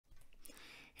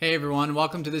Hey everyone,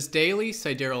 welcome to this daily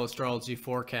Sidereal Astrology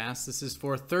forecast. This is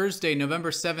for Thursday,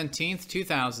 November 17th,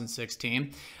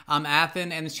 2016. I'm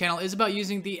Athen, and this channel is about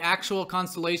using the actual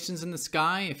constellations in the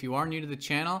sky. If you are new to the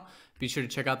channel, be sure to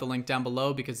check out the link down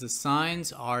below because the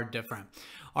signs are different.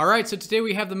 All right, so today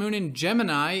we have the moon in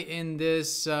Gemini in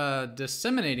this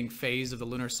disseminating phase of the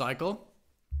lunar cycle,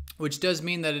 which does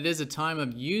mean that it is a time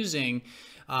of using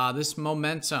this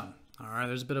momentum. All right,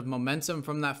 there's a bit of momentum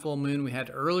from that full moon we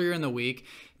had earlier in the week.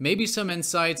 Maybe some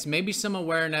insights, maybe some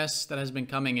awareness that has been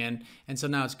coming in. And so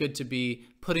now it's good to be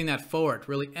putting that forward,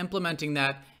 really implementing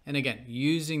that. And again,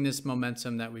 using this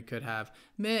momentum that we could have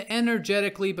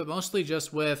energetically, but mostly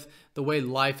just with the way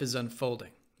life is unfolding,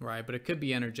 right? But it could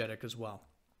be energetic as well.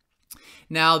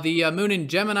 Now, the moon in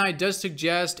Gemini does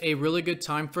suggest a really good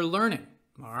time for learning.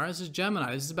 All right, this is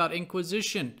Gemini. This is about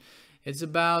inquisition. It's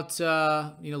about,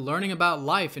 learning about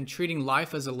life and treating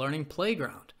life as a learning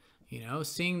playground.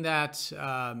 Seeing that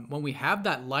when we have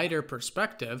that lighter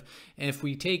perspective, and if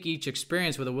we take each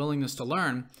experience with a willingness to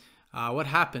learn, what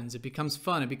happens? It becomes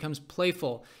fun, it becomes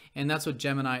playful, and that's what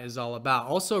Gemini is all about.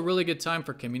 Also, a really good time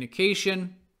for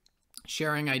communication,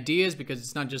 sharing ideas, because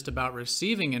it's not just about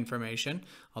receiving information,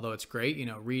 although it's great,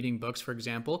 reading books, for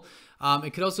example.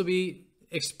 It could also be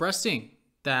expressing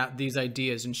these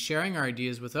ideas and sharing our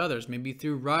ideas with others, maybe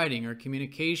through writing or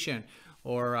communication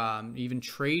or even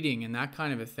trading and that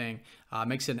kind of a thing.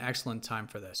 Makes it an excellent time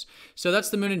for this. So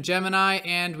that's the moon in Gemini,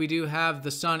 and we do have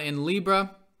the sun in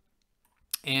Libra.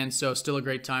 And so still a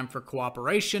great time for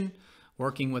cooperation,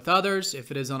 working with others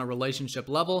if it is on a relationship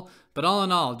level. But all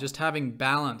in all, just having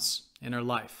balance in our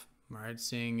life. All right,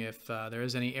 seeing if there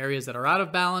is any areas that are out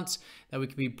of balance that we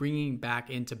could be bringing back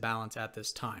into balance at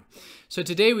this time. So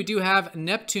today we do have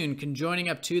Neptune conjoining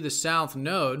up to the south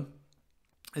node.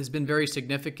 Has been very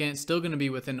significant, still going to be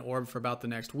within orb for about the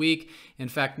next week. In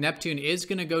fact, Neptune is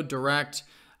going to go direct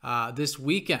this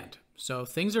weekend. So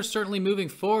things are certainly moving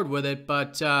forward with it.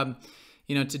 But,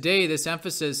 today this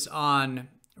emphasis on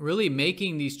really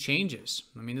making these changes.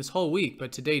 I mean, this whole week,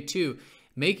 but today too,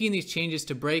 making these changes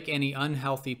to break any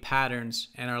unhealthy patterns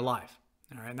in our life.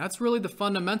 All right, and that's really the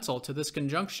fundamental to this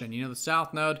conjunction. The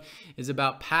South Node is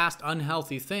about past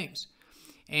unhealthy things.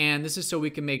 And this is so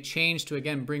we can make change to,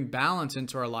 again, bring balance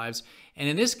into our lives. And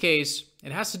in this case,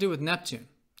 it has to do with Neptune.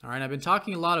 All right, I've been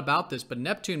talking a lot about this, but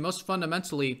Neptune, most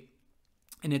fundamentally,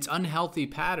 in its unhealthy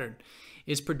pattern,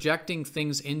 is projecting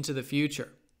things into the future.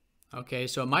 Okay,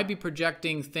 so it might be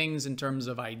projecting things in terms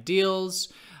of ideals.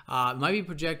 It might be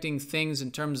projecting things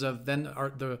in terms of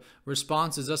the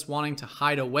response is us wanting to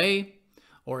hide away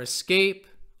or escape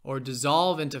or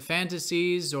dissolve into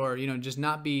fantasies or, just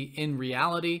not be in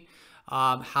reality.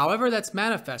 However that's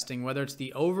manifesting, whether it's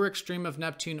the over extreme of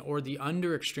Neptune or the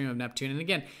under extreme of Neptune. And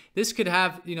again, this could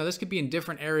have, this could be in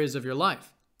different areas of your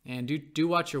life. And do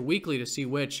watch your weekly to see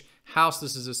which house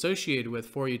this is associated with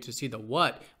for you to see the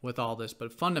what with all this.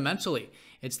 But fundamentally,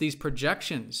 it's these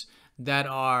projections that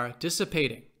are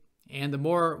dissipating. And the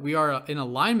more we are in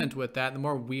alignment with that, the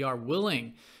more we are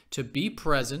willing to be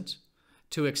present,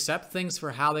 to accept things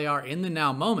for how they are in the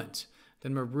now moment,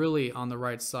 then we're really on the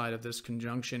right side of this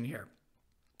conjunction here.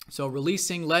 So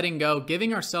releasing, letting go,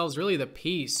 giving ourselves really the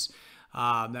peace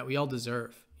that we all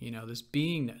deserve, this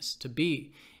beingness, to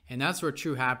be. And that's where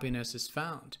true happiness is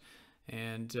found.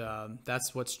 And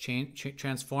that's what's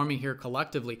transforming here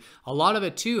collectively. A lot of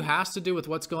it, too, has to do with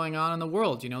what's going on in the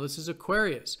world. This is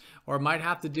Aquarius. Or it might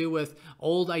have to do with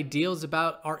old ideals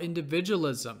about our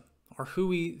individualism or who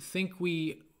we think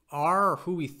we are or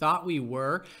who we thought we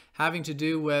were, having to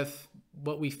do with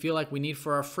what we feel like we need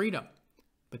for our freedom.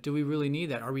 But do we really need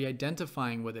that? Are we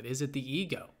identifying with it? Is it the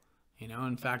ego?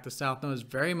 In fact, the South Node is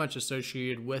very much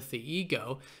associated with the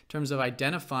ego in terms of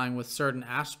identifying with certain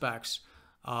aspects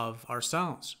of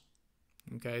ourselves.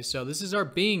 Okay, so this is our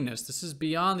beingness. This is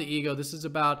beyond the ego. This is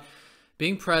about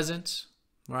being present,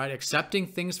 right? Accepting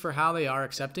things for how they are,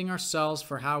 accepting ourselves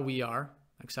for how we are,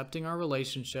 accepting our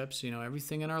relationships,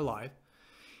 everything in our life.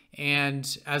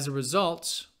 And as a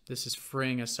result, this is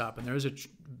freeing us up. And there's a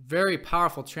very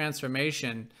powerful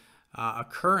transformation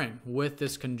occurring with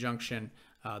this conjunction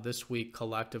this week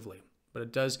collectively. But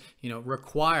it does,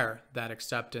 require that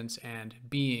acceptance and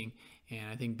being. And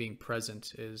I think being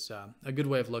present is a good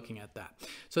way of looking at that.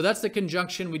 So that's the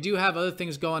conjunction. We do have other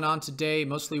things going on today,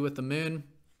 mostly with the moon.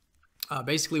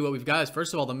 Basically what we've got is,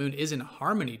 first of all, the moon is in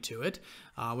harmony to it,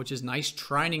 which is nice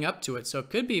trining up to it. So it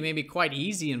could be maybe quite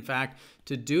easy, in fact,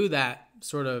 to do that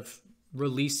sort of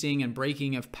releasing and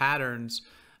breaking of patterns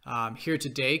here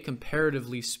today,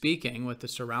 comparatively speaking, with the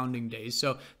surrounding days.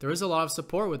 So there is a lot of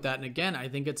support with that. And again, I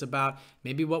think it's about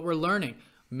maybe what we're learning.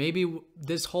 Maybe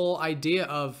this whole idea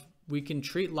of we can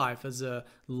treat life as a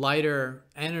lighter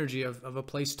energy of a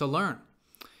place to learn.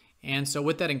 And so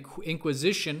with that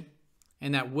inquisition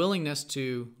and that willingness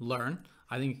to learn,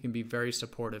 I think it can be very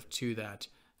supportive to that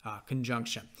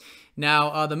conjunction.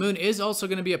 Now, the moon is also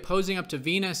going to be opposing up to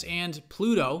Venus and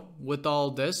Pluto with all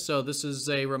this. So this is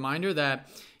a reminder that,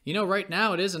 right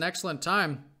now it is an excellent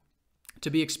time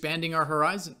to be expanding our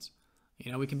horizons.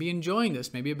 We can be enjoying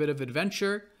this, maybe a bit of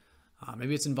adventure.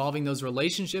 Maybe it's involving those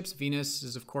relationships. Venus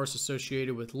is, of course,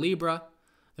 associated with Libra.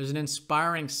 There's an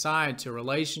inspiring side to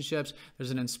relationships.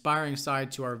 There's an inspiring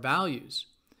side to our values.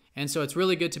 And so it's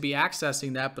really good to be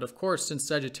accessing that. But of course, since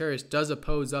Sagittarius does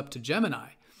oppose up to Gemini,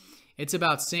 it's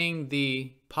about seeing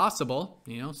the possible,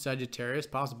 Sagittarius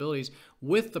possibilities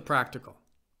with the practical.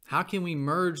 How can we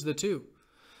merge the two?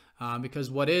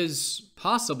 Because what is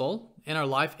possible in our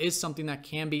life is something that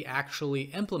can be actually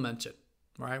implemented,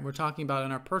 right? We're talking about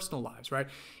in our personal lives, right?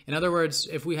 In other words,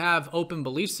 if we have open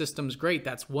belief systems, great,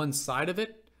 that's one side of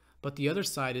it. But the other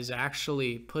side is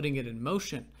actually putting it in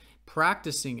motion,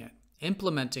 practicing it,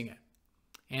 implementing it.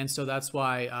 And so that's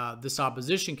why this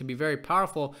opposition can be very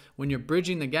powerful when you're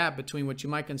bridging the gap between what you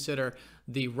might consider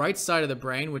the right side of the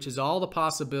brain, which is all the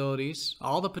possibilities,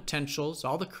 all the potentials,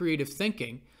 all the creative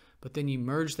thinking, but then you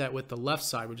merge that with the left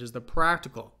side, which is the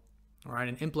practical, all right,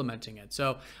 and implementing it.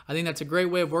 So I think that's a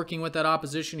great way of working with that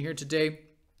opposition here today.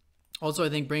 Also, I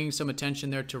think bringing some attention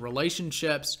there to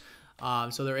relationships.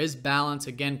 So there is balance,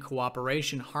 again,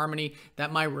 cooperation, harmony.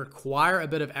 That might require a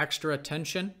bit of extra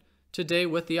attention today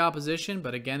with the opposition,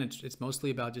 but again, it's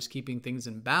mostly about just keeping things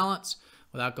in balance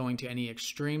without going to any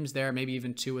extremes there, maybe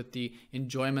even too with the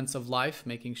enjoyments of life,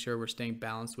 making sure we're staying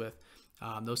balanced with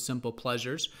those simple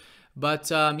pleasures.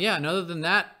 But yeah, and other than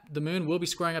that, the moon will be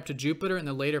squaring up to Jupiter in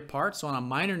the later part. So on a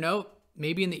minor note,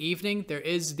 maybe in the evening, there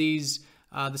is this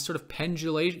sort of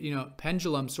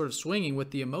pendulum sort of swinging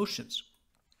with the emotions.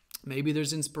 Maybe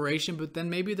there's inspiration, but then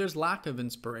maybe there's lack of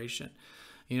inspiration.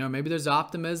 Maybe there's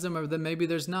optimism, or then maybe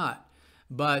there's not.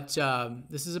 But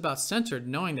this is about centered,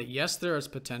 knowing that yes, there is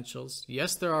potentials.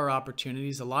 Yes, there are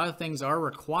opportunities. A lot of things are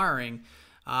requiring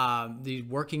the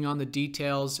working on the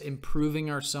details,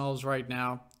 improving ourselves right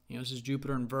now. This is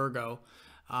Jupiter and Virgo.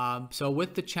 So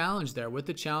with the challenge there, with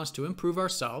the challenge to improve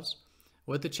ourselves,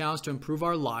 with the challenge to improve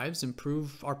our lives,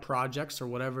 improve our projects, or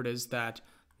whatever it is that,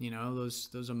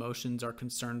 those emotions are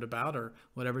concerned about, or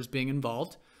whatever's being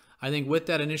involved. I think with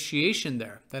that initiation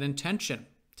there, that intention,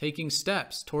 taking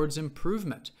steps towards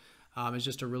improvement is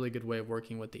just a really good way of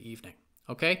working with the evening.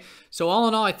 Okay, so all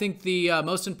in all, I think the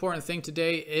most important thing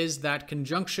today is that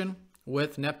conjunction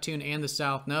with Neptune and the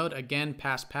South Node. Again,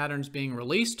 past patterns being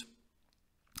released,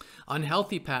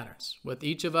 unhealthy patterns with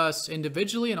each of us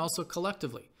individually and also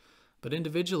collectively. But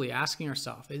individually, asking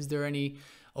ourselves, is there any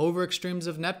over extremes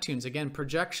of Neptunes? Again,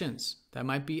 projections that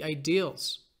might be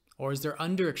ideals. Or is there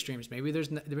under extremes? Maybe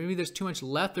there's too much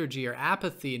lethargy or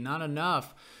apathy, not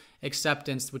enough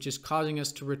acceptance, which is causing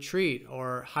us to retreat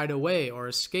or hide away or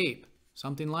escape,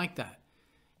 something like that.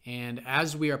 And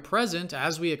as we are present,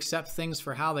 as we accept things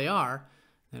for how they are,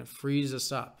 then it frees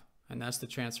us up. And that's the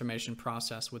transformation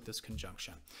process with this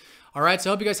conjunction. All right,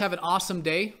 so I hope you guys have an awesome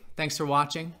day. Thanks for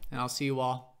watching, and I'll see you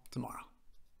all tomorrow.